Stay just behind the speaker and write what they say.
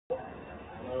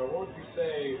what would you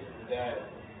say that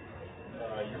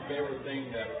your favorite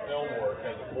thing that film work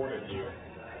has afforded you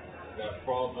that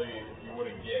probably you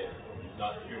wouldn't get,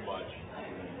 not too much,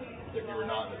 if you were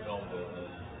not in the film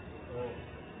business? Well,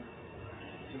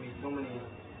 to meet so many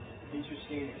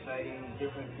interesting, exciting,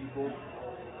 different people,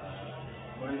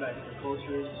 learn about different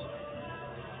cultures,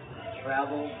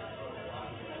 travel,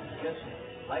 just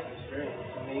life experience.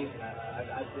 It's amazing.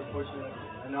 I've been fortunate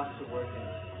enough to work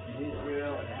in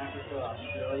Israel, in Africa,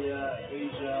 Australia,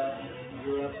 Asia,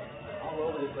 Europe,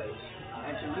 all over the place,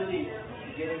 and to really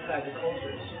get inside the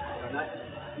cultures. Not just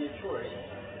be a tourist.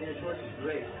 Being a tourist is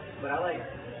great, but I like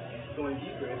going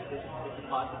deeper if the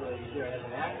possibility is there. As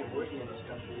an actor working in these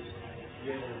countries,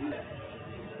 you're able to do that.